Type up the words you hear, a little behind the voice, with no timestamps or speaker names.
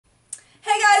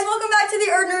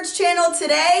Erdnerds channel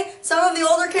today. Some of the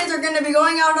older kids are going to be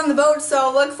going out on the boat,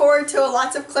 so look forward to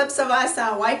lots of clips of us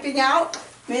wiping out,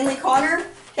 mainly Connor.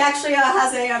 He actually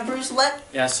has a bruised lip.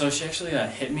 Yeah, so she actually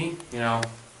hit me. You know,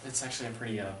 it's actually a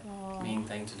pretty mean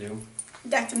thing to do.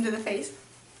 Decked him to the face.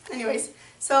 Anyways,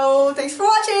 so thanks for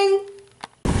watching.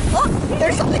 Look,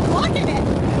 there's something blocking it.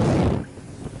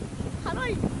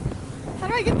 How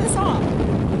do I get this off?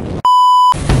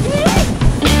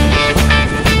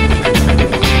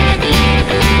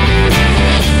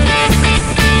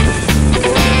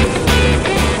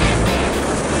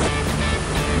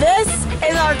 This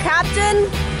is our captain.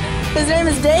 His name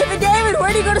is David. David,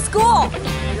 where do you go to school? I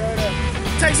go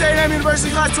to Texas A&M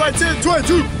University class 22.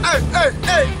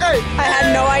 Hey. I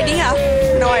had no idea.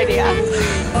 No idea.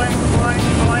 Boing, boing,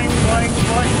 boing, boing,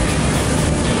 boing.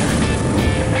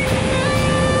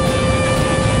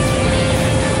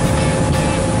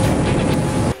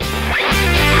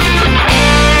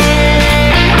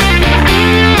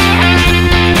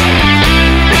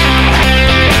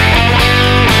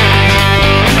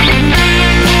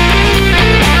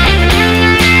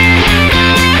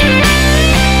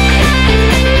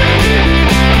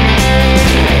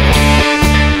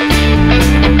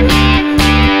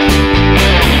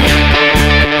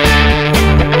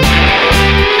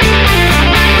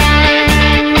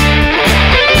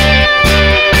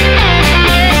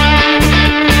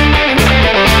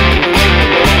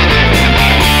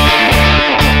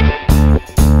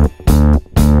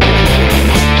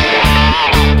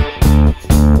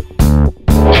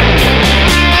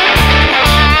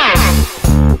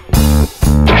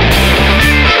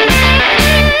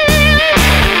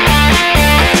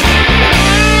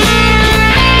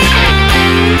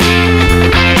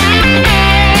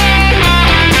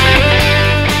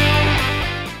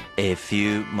 A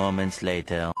few moments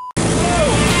later.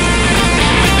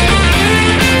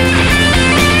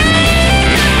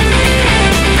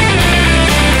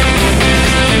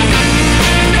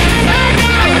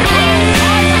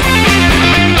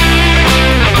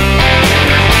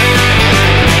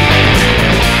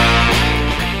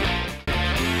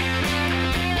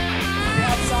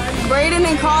 Braden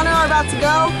and Connor are about to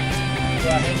go.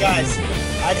 Yeah, hey guys,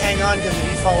 I'd hang on because if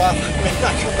you fall off, I may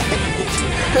not come back and get you.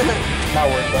 Not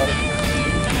worried about it.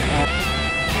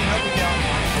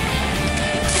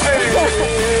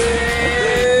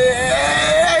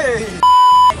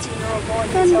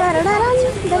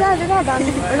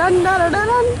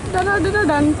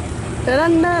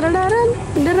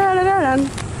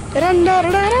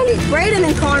 Braden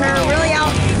and Connor are really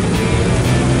out.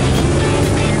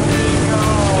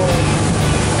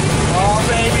 Oh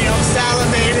baby, I'm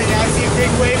salivating. I see a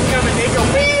big wave coming. They go,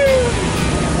 wee!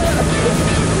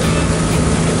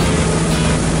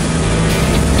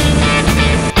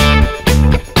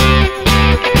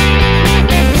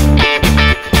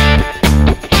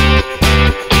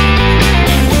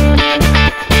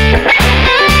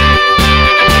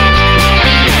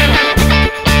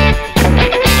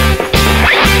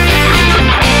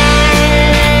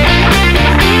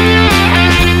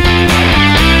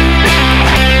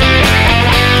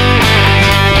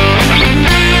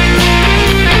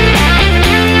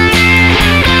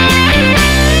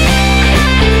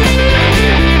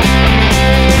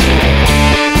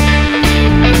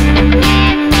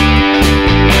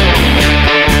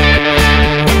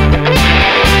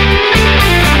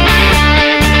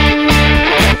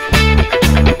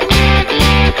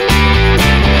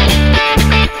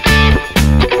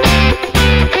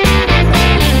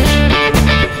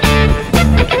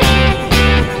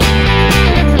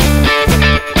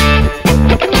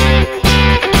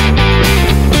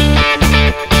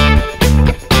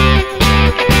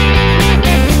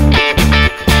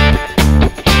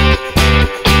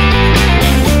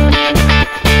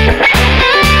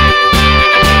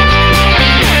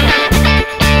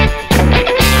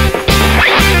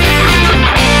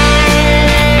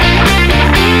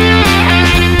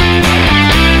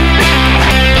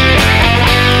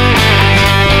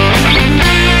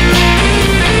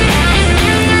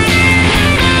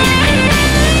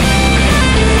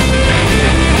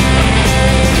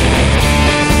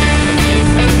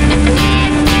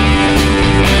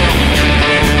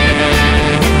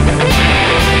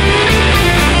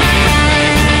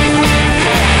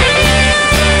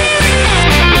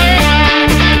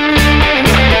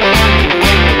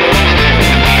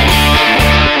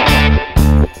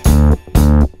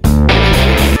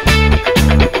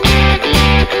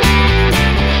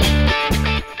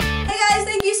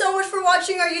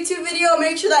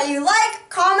 Make sure that you like,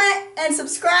 comment, and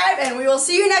subscribe, and we will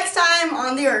see you next time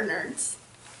on the Erdnerds.